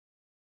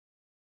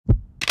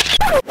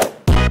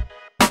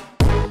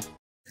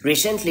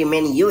Recently,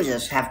 many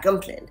users have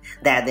complained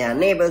that they are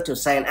unable to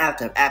sign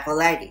out of Apple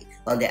ID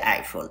on their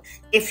iPhone.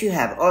 If you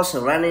have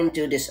also run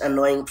into this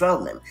annoying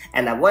problem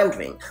and are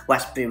wondering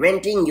what's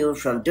preventing you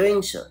from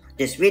doing so,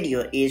 this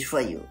video is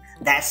for you.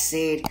 That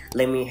said,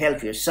 let me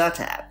help you sort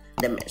out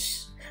the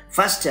mess.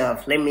 First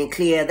off, let me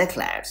clear the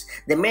clouds.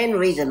 The main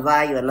reason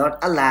why you are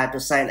not allowed to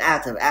sign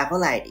out of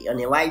Apple ID on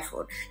your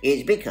iPhone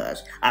is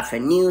because of a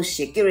new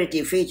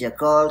security feature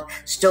called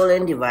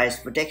Stolen Device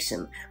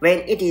Protection. When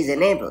it is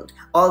enabled,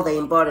 all the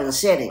important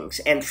settings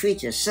and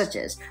features such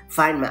as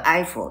Find My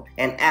iPhone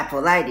and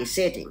Apple ID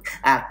setting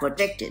are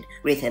protected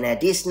with an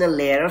additional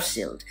layer of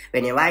shield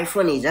when your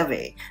iPhone is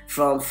away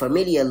from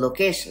familiar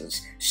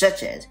locations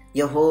such as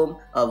your home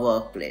or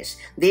workplace.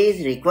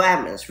 These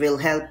requirements will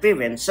help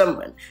prevent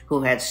someone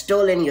who has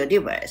stolen your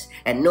device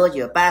and knows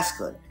your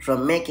passcode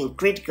from making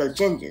critical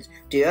changes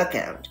to your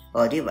account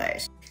or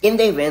device. In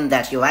the event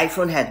that your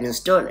iPhone has been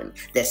stolen,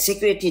 the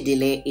security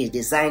delay is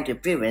designed to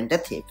prevent the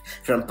thief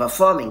from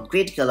performing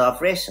critical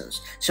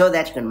operations so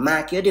that you can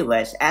mark your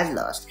device as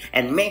lost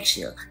and make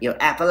sure your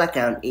Apple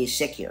account is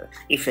secure.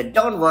 If you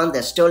don't want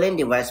the stolen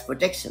device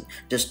protection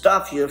to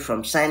stop you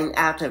from signing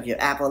out of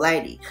your Apple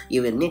ID,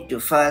 you will need to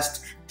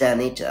first turn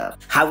it off.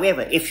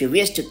 However, if you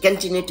wish to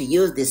continue to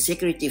use this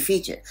security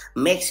feature,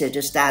 make sure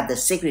to start the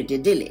security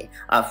delay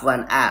of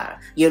 1 hour.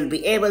 You'll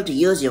be able to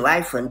use your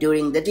iPhone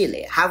during the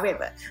delay.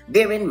 However,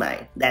 bear in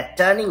mind that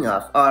turning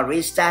off or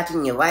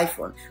restarting your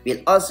iPhone will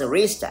also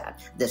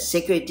restart the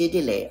security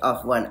delay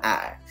of 1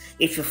 hour.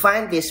 If you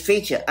find this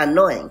feature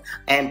annoying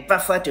and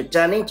prefer to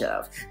turn it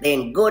off,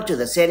 then go to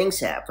the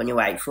Settings app on your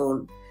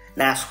iPhone.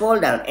 Now scroll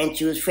down and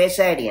choose Face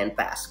ID and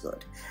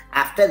Passcode.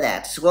 After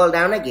that, scroll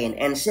down again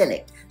and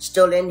select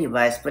Stolen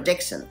Device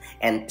Protection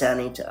and turn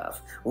it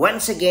off.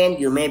 Once again,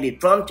 you may be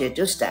prompted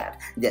to start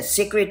the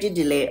security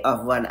delay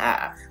of 1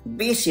 hour.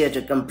 Be sure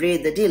to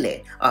complete the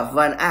delay of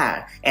 1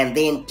 hour and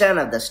then turn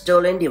off the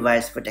Stolen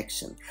Device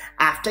Protection.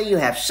 After you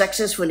have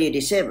successfully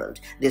disabled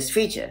this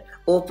feature,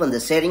 open the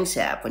Settings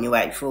app on your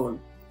iPhone.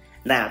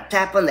 Now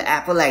tap on the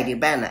Apple ID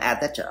banner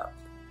at the top.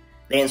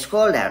 Then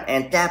scroll down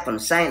and tap on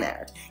Sign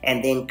Out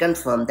and then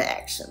confirm the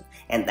action.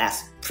 And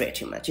that's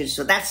pretty much it.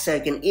 So that's how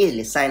you can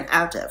easily sign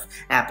out of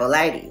Apple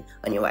ID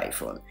on your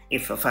iPhone.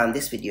 If you found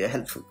this video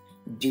helpful,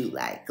 do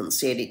like and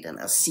share it, and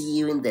I'll see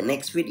you in the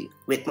next video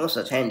with more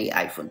such handy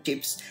iPhone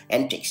tips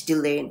and tricks.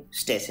 Till then,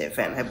 stay safe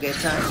and have a great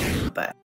time. Bye.